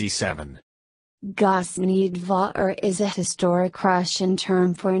 1757. Gostiny Dvor is a historic Russian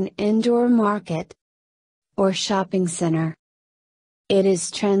term for an indoor market, or shopping center. It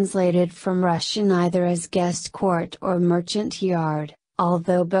is translated from Russian either as guest court or merchant yard,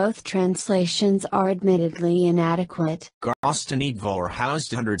 although both translations are admittedly inadequate. Gostiny Dvor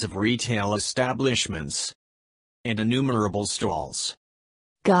housed hundreds of retail establishments and innumerable stalls.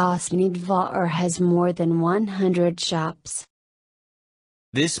 Gostiny Dvor has more than 100 shops.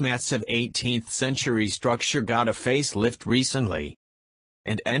 This massive 18th century structure got a facelift recently,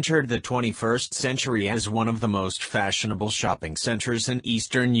 and entered the 21st century as one of the most fashionable shopping centers in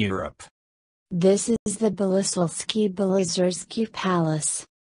Eastern Europe. This is the Beloselski-Belozersky Palace.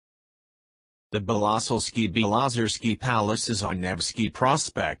 The Beloselski-Belozersky Palace is on Nevsky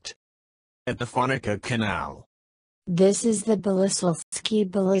Prospect, at the Fonica Canal. This is the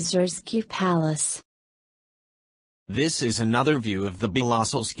Beloselski-Belozersky Palace. This is another view of the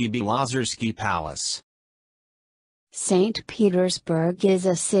Beloselski-Belozersky Palace. St. Petersburg is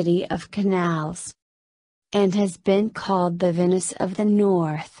a city of canals, and has been called the Venice of the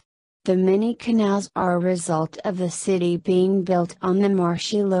North. The many canals are a result of the city being built on the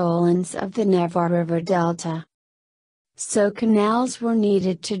marshy lowlands of the Neva River Delta. So canals were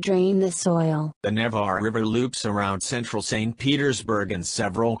needed to drain the soil. The Neva River loops around central St. Petersburg and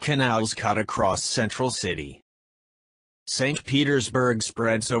several canals cut across central city. St. Petersburg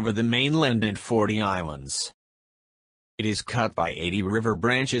spreads over the mainland and 40 islands. It is cut by 80 river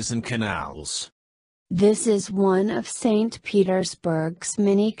branches and canals. This is one of St. Petersburg's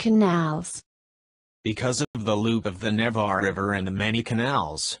many canals. Because of the loop of the Neva River and the many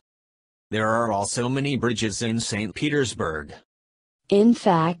canals, there are also many bridges in St. Petersburg. In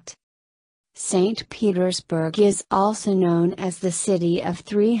fact, St. Petersburg is also known as the city of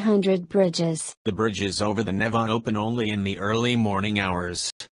 300 bridges. The bridges over the Neva open only in the early morning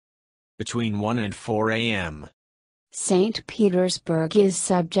hours, between 1 and 4 a.m. St. Petersburg is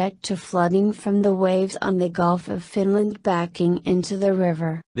subject to flooding from the waves on the Gulf of Finland backing into the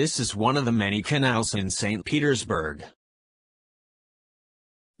river. This is one of the many canals in St. Petersburg.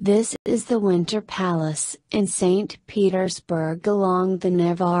 This is the Winter Palace in St. Petersburg along the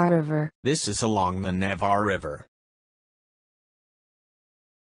Neva River. This is along the Neva River.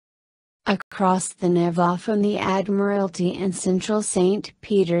 Across the Neva from the Admiralty in central St.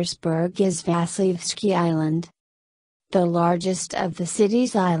 Petersburg is Vasilyevsky Island, the largest of the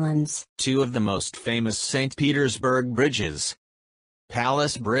city's islands. Two of the most famous St. Petersburg bridges,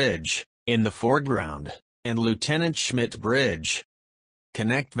 Palace Bridge, in the foreground, and Lieutenant Schmidt Bridge,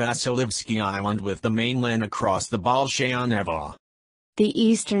 connect Vasilyevsky Island with the mainland across the Bolshaya Neva. The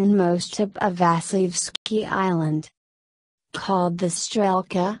easternmost tip of Vasilyevsky Island, called the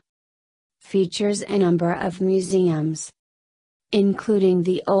Strelka, features a number of museums, including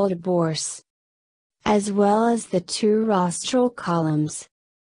the Old Bourse, as well as the two rostral columns.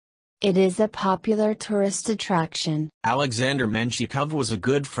 It is a popular tourist attraction. Alexander Menshikov was a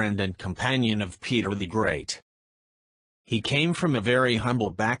good friend and companion of Peter the Great. He came from a very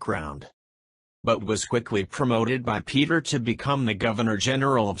humble background, but was quickly promoted by Peter to become the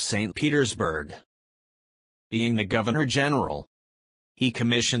Governor-General of St. Petersburg. Being the Governor-General, he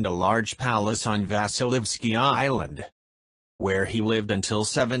commissioned a large palace on Vasilyevsky Island, where he lived until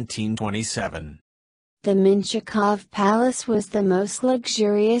 1727. The Menshikov Palace was the most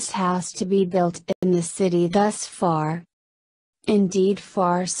luxurious house to be built in the city thus far. Indeed,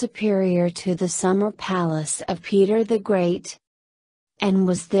 far superior to the summer palace of Peter the Great, and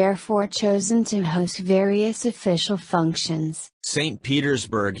was therefore chosen to host various official functions. St.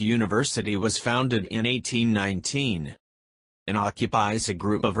 Petersburg University was founded in 1819, and occupies a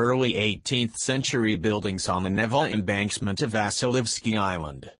group of early 18th century buildings on the Neva embankment of Vasilyevsky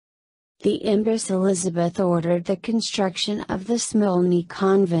Island. The Empress Elizabeth ordered the construction of the Smolny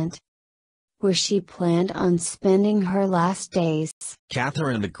Convent, where she planned on spending her last days.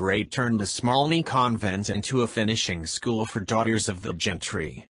 Catherine the Great turned the Smolny Convent into a finishing school for daughters of the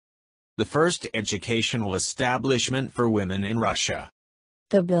gentry. the first educational establishment for women in Russia.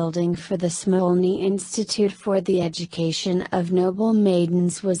 The building for the Smolny Institute for the Education of Noble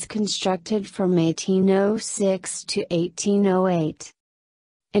Maidens was constructed from 1806 to 1808,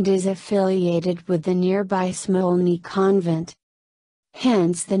 and is affiliated with the nearby Smolny Convent.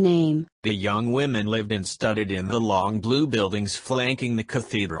 Hence the name. The young women lived and studied in the long blue buildings flanking the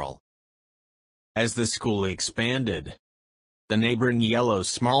cathedral. As the school expanded, the neighboring yellow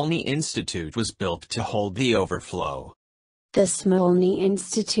Smolny Institute was built to hold the overflow. The Smolny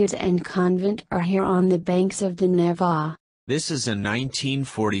Institute and Convent are here on the banks of the Neva. This is a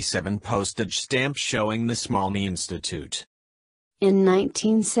 1947 postage stamp showing the Smolny Institute. In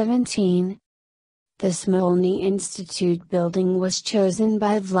 1917, the Smolny Institute building was chosen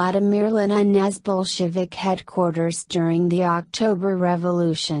by Vladimir Lenin as Bolshevik headquarters during the October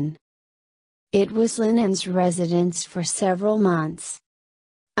Revolution. It was Lenin's residence for several months,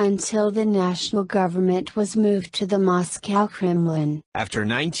 until the national government was moved to the Moscow Kremlin. After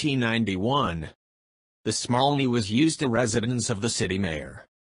 1991, the Smolny was used as residence of the city mayor.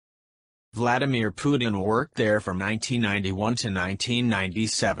 Vladimir Putin worked there from 1991 to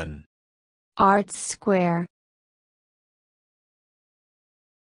 1997. Arts Square.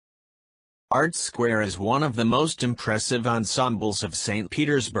 Arts Square is one of the most impressive ensembles of St.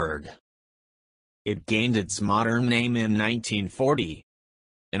 Petersburg. It gained its modern name in 1940,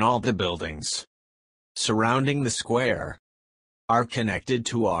 and all the buildings surrounding the square are connected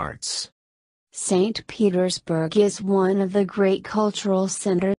to arts. St. Petersburg is one of the great cultural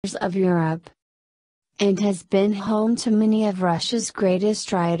centers of Europe, and has been home to many of Russia's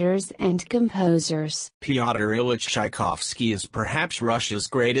greatest writers and composers. Pyotr Ilyich Tchaikovsky is perhaps Russia's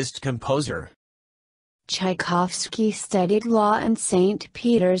greatest composer. Tchaikovsky studied law in St.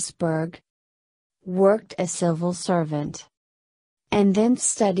 Petersburg, worked as civil servant, and then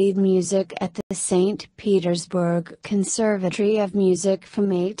studied music at the St. Petersburg Conservatory of Music from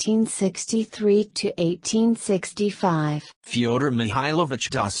 1863 to 1865. Fyodor Mikhailovich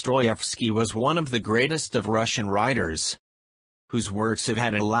Dostoevsky was one of the greatest of Russian writers, whose works have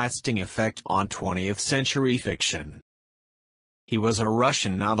had a lasting effect on 20th century fiction. He was a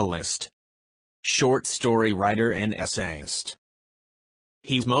Russian novelist, short story writer and essayist.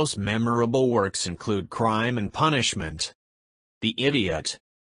 His most memorable works include Crime and Punishment, The Idiot,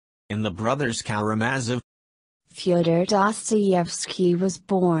 and The Brothers Karamazov. Fyodor Dostoevsky was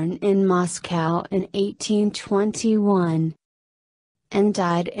born in Moscow in 1821, and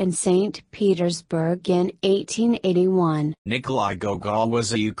died in St. Petersburg in 1881. Nikolai Gogol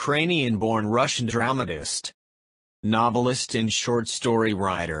was a Ukrainian-born Russian dramatist, novelist and short story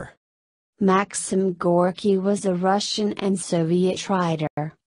writer. Maxim Gorky was a Russian and Soviet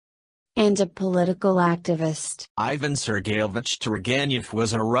writer, and a political activist. Ivan Sergeyevich Turgenev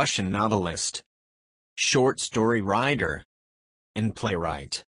was a Russian novelist, short story writer, and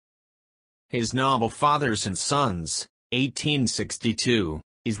playwright. His novel Fathers and Sons, 1862,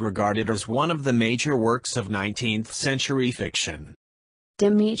 is regarded as one of the major works of 19th century fiction.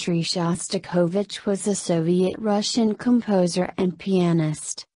 Dmitri Shostakovich was a Soviet-Russian composer and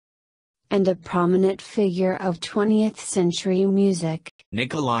pianist, and a prominent figure of 20th century music.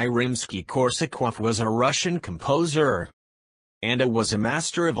 Nikolai Rimsky-Korsakov was a Russian composer, and was a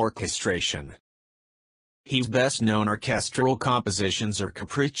master of orchestration. His best-known orchestral compositions are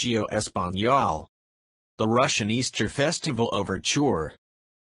Capriccio Espagnol, the Russian Easter Festival Overture,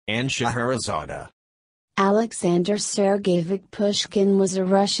 and Scheherazade. Alexander Sergeyevich Pushkin was a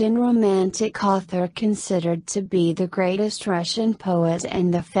Russian Romantic author considered to be the greatest Russian poet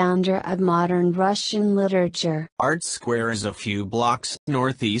and the founder of modern Russian literature. Arts Square is a few blocks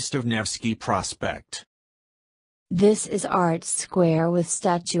northeast of Nevsky Prospect. This is Arts Square with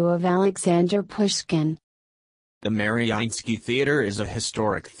statue of Alexander Pushkin. The Mariinsky Theater is a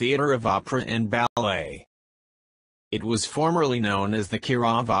historic theater of opera and ballet. It was formerly known as the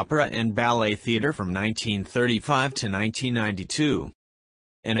Kirov Opera and Ballet Theater from 1935 to 1992,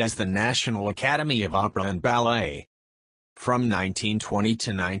 and as the National Academy of Opera and Ballet from 1920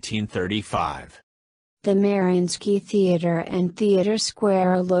 to 1935. The Mariinsky Theater and Theater Square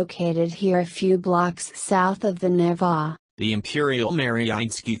are located here a few blocks south of the Neva. The Imperial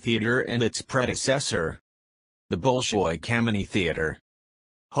Mariinsky Theater and its predecessor, the Bolshoi Kameny Theater,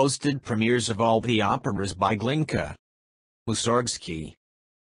 hosted premieres of all the operas by Glinka, Mussorgsky,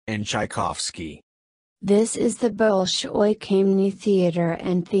 and Tchaikovsky. This is the Bolshoi Kameny Theater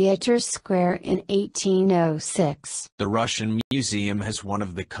and Theater Square in 1806. The Russian Museum has one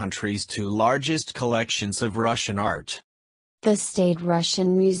of the country's two largest collections of Russian art. The State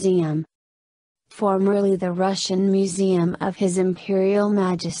Russian Museum, formerly the Russian Museum of His Imperial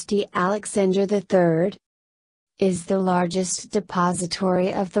Majesty Alexander III, is the largest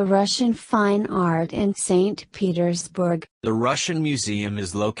depository of the Russian fine art in St. Petersburg. The Russian Museum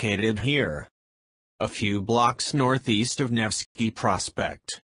is located here, a few blocks northeast of Nevsky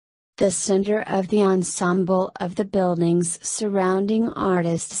Prospect. The center of the ensemble of the buildings surrounding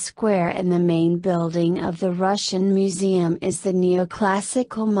Artist Square and the main building of the Russian Museum is the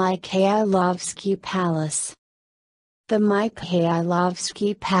neoclassical Mikhailovsky Palace. The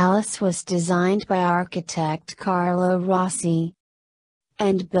Mikhailovsky Palace was designed by architect Carlo Rossi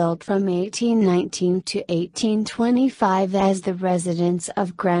and built from 1819 to 1825 as the residence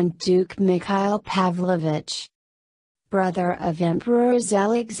of Grand Duke Mikhail Pavlovich, brother of Emperors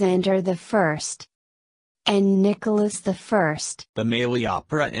Alexander I and Nicholas I. The Malay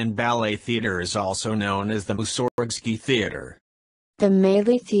Opera and Ballet Theatre is also known as the Mussorgsky Theatre. The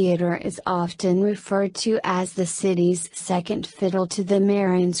Malay Theatre is often referred to as the city's second fiddle to the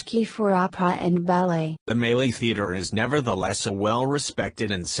Mariinsky for opera and ballet. The Malay Theatre is nevertheless a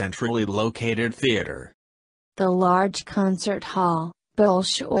well-respected and centrally located theatre. The large concert hall,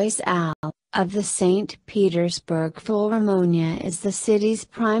 Bolshoi Zal, of the St. Petersburg Philharmonia is the city's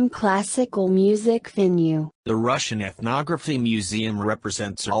prime classical music venue. The Russian Ethnography Museum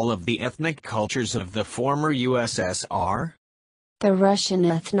represents all of the ethnic cultures of the former USSR. The Russian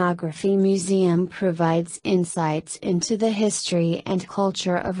Ethnography Museum provides insights into the history and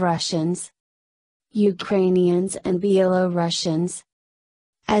culture of Russians, Ukrainians and Belarusians,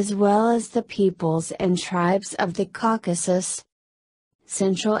 as well as the peoples and tribes of the Caucasus,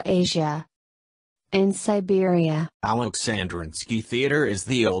 Central Asia, and Siberia. Alexandrinsky Theatre is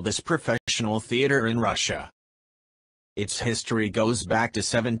the oldest professional theatre in Russia. Its history goes back to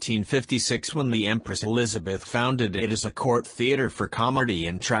 1756 when the Empress Elizabeth founded it as a court theatre for comedy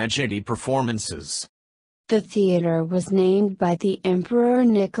and tragedy performances. The theatre was named by the Emperor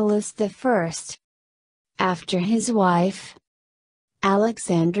Nicholas I, after his wife,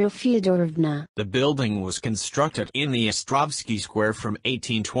 Alexandra Fyodorovna. The building was constructed in the Ostrovsky Square from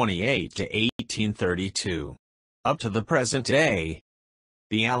 1828 to 1832. Up to the present day,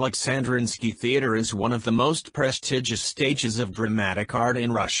 the Alexandrinsky Theatre is one of the most prestigious stages of dramatic art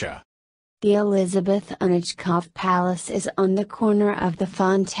in Russia. The Elizabeth Onichkov Palace is on the corner of the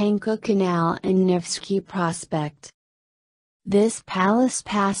Fontanka Canal and Nevsky Prospect. This palace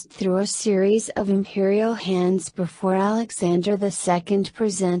passed through a series of imperial hands before Alexander II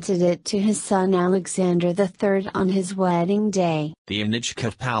presented it to his son Alexander III on his wedding day. The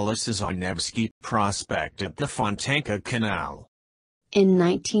Onichkov Palace is on Nevsky Prospect at the Fontanka Canal. In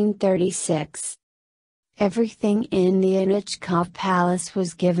 1936, everything in the Onichkov Palace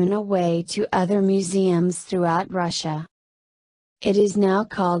was given away to other museums throughout Russia. It is now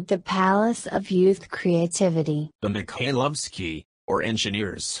called the Palace of Youth Creativity. The Mikhailovsky, or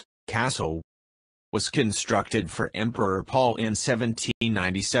Engineers, Castle, was constructed for Emperor Paul in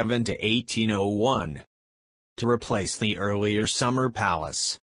 1797 to 1801, to replace the earlier Summer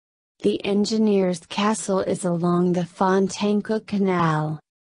Palace. The Engineers' Castle is along the Fontanka Canal,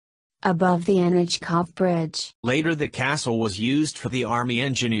 above the Onichkov Bridge. Later the castle was used for the Army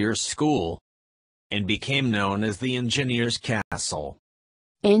Engineers School, and became known as the Engineers' Castle.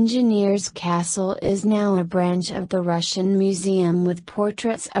 Engineers' Castle is now a branch of the Russian Museum with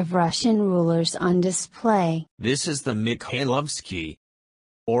portraits of Russian rulers on display. This is the Mikhailovsky,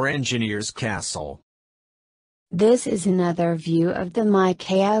 or Engineers' Castle. This is another view of the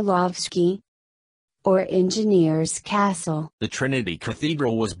Mikhailovsky, or Engineers' Castle. The Trinity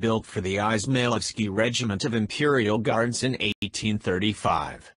Cathedral was built for the Izmailovsky Regiment of Imperial Guards in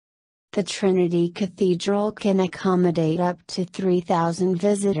 1835. The Trinity Cathedral can accommodate up to 3,000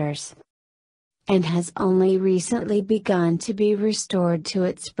 visitors, and has only recently begun to be restored to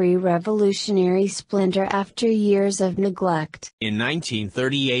its pre-revolutionary splendor after years of neglect. In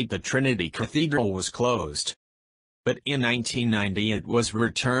 1938 the Trinity Cathedral was closed, but in 1990 it was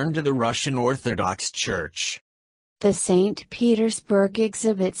returned to the Russian Orthodox Church. The St. Petersburg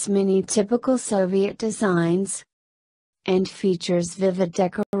exhibits many typical Soviet designs, and features vivid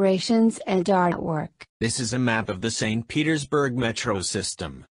decorations and artwork. This is a map of the St. Petersburg metro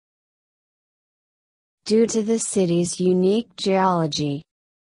system. Due to the city's unique geology,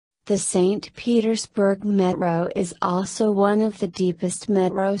 the St. Petersburg Metro is also one of the deepest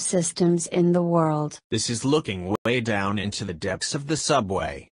metro systems in the world. This is looking way down into the depths of the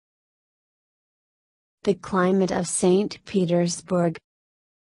subway. The climate of St. Petersburg.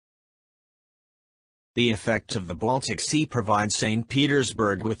 The effect of the Baltic Sea provides St.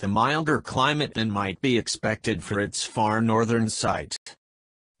 Petersburg with a milder climate than might be expected for its far northern site.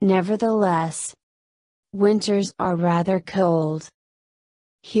 Nevertheless, Winters are rather cold.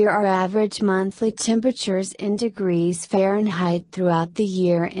 Here are average monthly temperatures in degrees Fahrenheit throughout the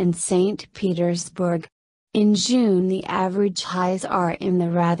year in St. Petersburg. In June the average highs are in the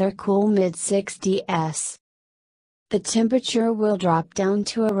rather cool mid-60s. The temperature will drop down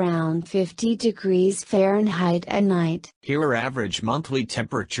to around 50 degrees Fahrenheit at night. Here are average monthly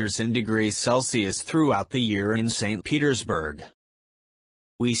temperatures in degrees Celsius throughout the year in St. Petersburg.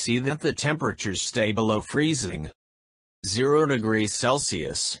 We see that the temperatures stay below freezing, 0 degrees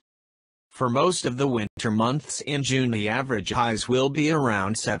Celsius. For most of the winter months in June the average highs will be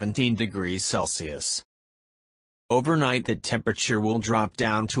around 17 degrees Celsius. Overnight the temperature will drop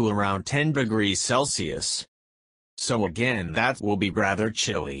down to around 10 degrees Celsius. So again that will be rather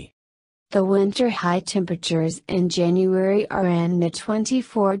chilly. The winter high temperatures in January are in the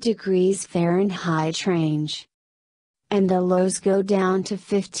 24 degrees Fahrenheit range. And the lows go down to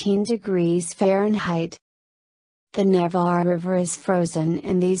 15 degrees Fahrenheit. The Nevar River is frozen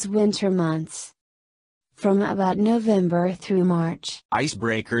in these winter months. From about November through March.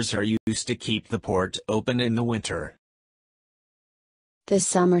 Icebreakers are used to keep the port open in the winter. The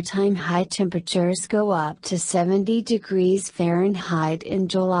summertime high temperatures go up to 70 degrees Fahrenheit in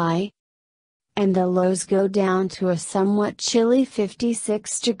July. And the lows go down to a somewhat chilly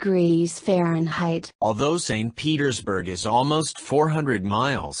 56 degrees Fahrenheit. Although St. Petersburg is almost 400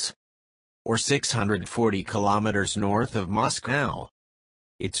 miles, or 640 kilometers north of Moscow,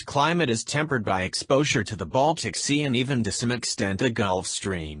 its climate is tempered by exposure to the Baltic Sea and even to some extent the Gulf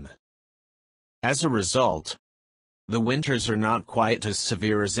Stream. As a result, the winters are not quite as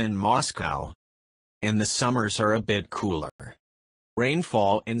severe as in Moscow, and the summers are a bit cooler.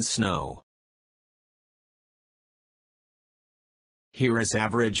 Rainfall and snow. Here is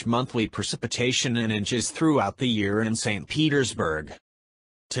average monthly precipitation in inches throughout the year in St. Petersburg,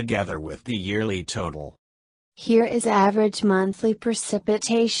 together with the yearly total. Here is average monthly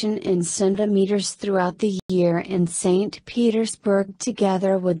precipitation in centimeters throughout the year in St. Petersburg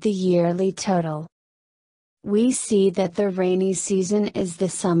together with the yearly total. We see that the rainy season is the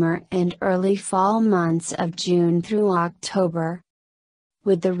summer and early fall months of June through October,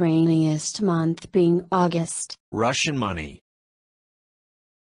 with the rainiest month being August. Russian money.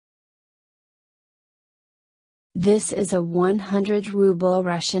 This is a 100 ruble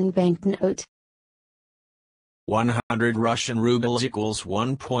Russian banknote. 100 Russian rubles equals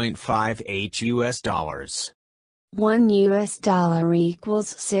 1.58 US dollars. 1 US dollar equals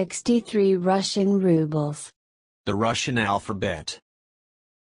 63 Russian rubles. The Russian alphabet.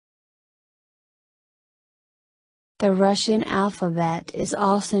 The Russian alphabet is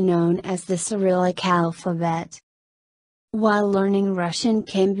also known as the Cyrillic alphabet. While learning Russian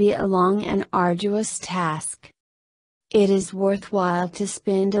can be a long and arduous task, it is worthwhile to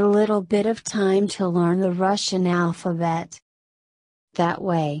spend a little bit of time to learn the Russian alphabet. That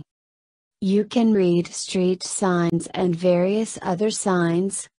way, you can read street signs and various other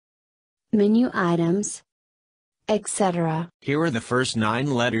signs, menu items, etc. Here are the first 9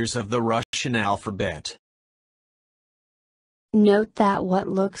 letters of the Russian alphabet. Note that what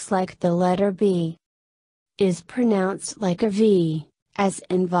looks like the letter B is pronounced like a V, as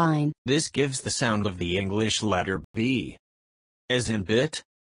in vine. This gives the sound of the English letter B, as in bit,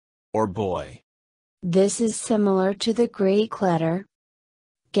 or boy. This is similar to the Greek letter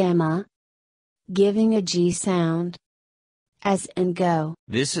gamma, giving a G sound, as in go.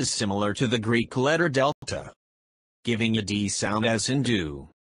 This is similar to the Greek letter delta, giving a D sound as in do.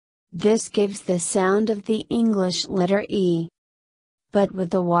 This gives the sound of the English letter E, but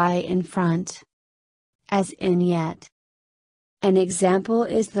with a Y in front, as in yet. An example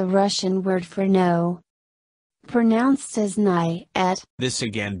is the Russian word for no, pronounced as nai et. This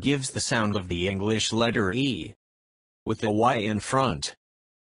again gives the sound of the English letter E, with a Y in front,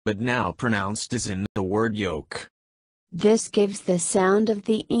 but now pronounced as in the word yoke. This gives the sound of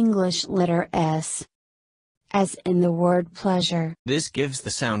the English letter S, as in the word pleasure. This gives the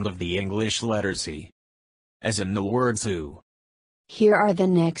sound of the English letter Z, as in the word zoo. Here are the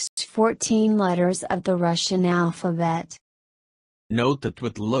next 14 letters of the Russian alphabet. Note that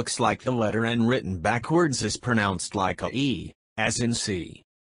what looks like the letter N written backwards is pronounced like a E, as in C.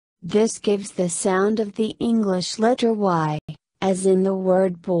 This gives the sound of the English letter Y, as in the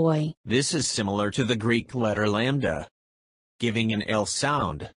word boy. This is similar to the Greek letter lambda, giving an L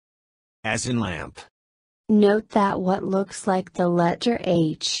sound, as in lamp. Note that what looks like the letter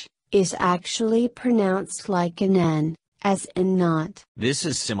H is actually pronounced like an N, as in not. This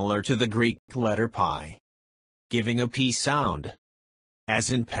is similar to the Greek letter pi, giving a P sound,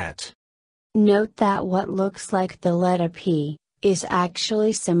 as in pet. Note that what looks like the letter P is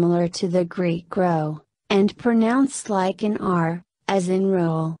actually similar to the Greek rho, and pronounced like an R, as in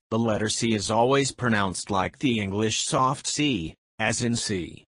roll. The letter C is always pronounced like the English soft C, as in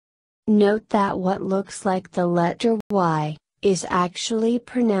sea. Note that what looks like the letter Y, is actually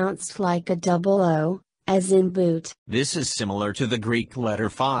pronounced like a double O, as in boot. This is similar to the Greek letter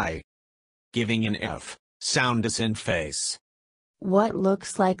phi, giving an F sound as in face. What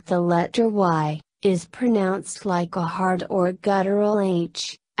looks like the letter Y, is pronounced like a hard or guttural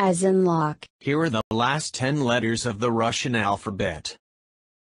H, as in lock. Here are the last 10 letters of the Russian alphabet.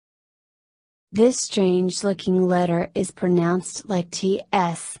 This strange-looking letter is pronounced like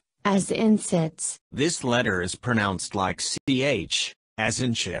TS, as in sits. This letter is pronounced like CH, as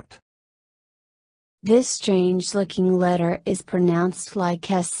in ship. This strange-looking letter is pronounced like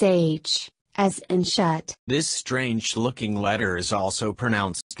SH, as in shut. This strange-looking letter is also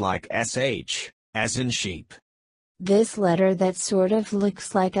pronounced like SH, as in sheep. This letter that sort of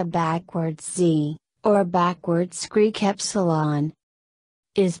looks like a backwards Z, or a backwards Greek epsilon,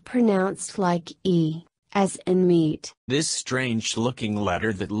 is pronounced like E, as in meat. This strange-looking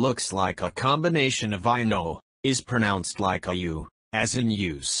letter that looks like a combination of I know, is pronounced like a U, as in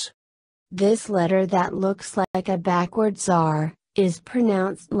use. This letter that looks like a backwards R, is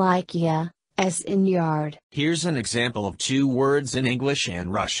pronounced like Ya, as in yard. Here's an example of two words in English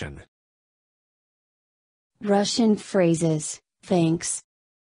and Russian. Russian phrases, thanks.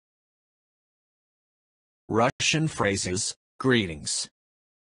 Russian phrases, greetings.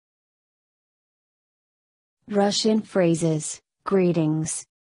 Russian phrases, greetings.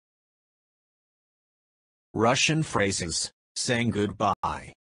 Russian phrases, saying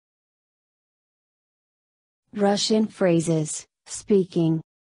goodbye. Russian phrases, speaking.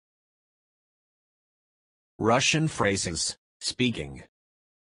 Russian phrases, speaking.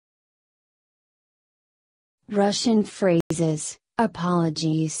 Russian phrases,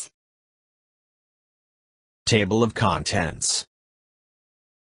 apologies. Table of contents.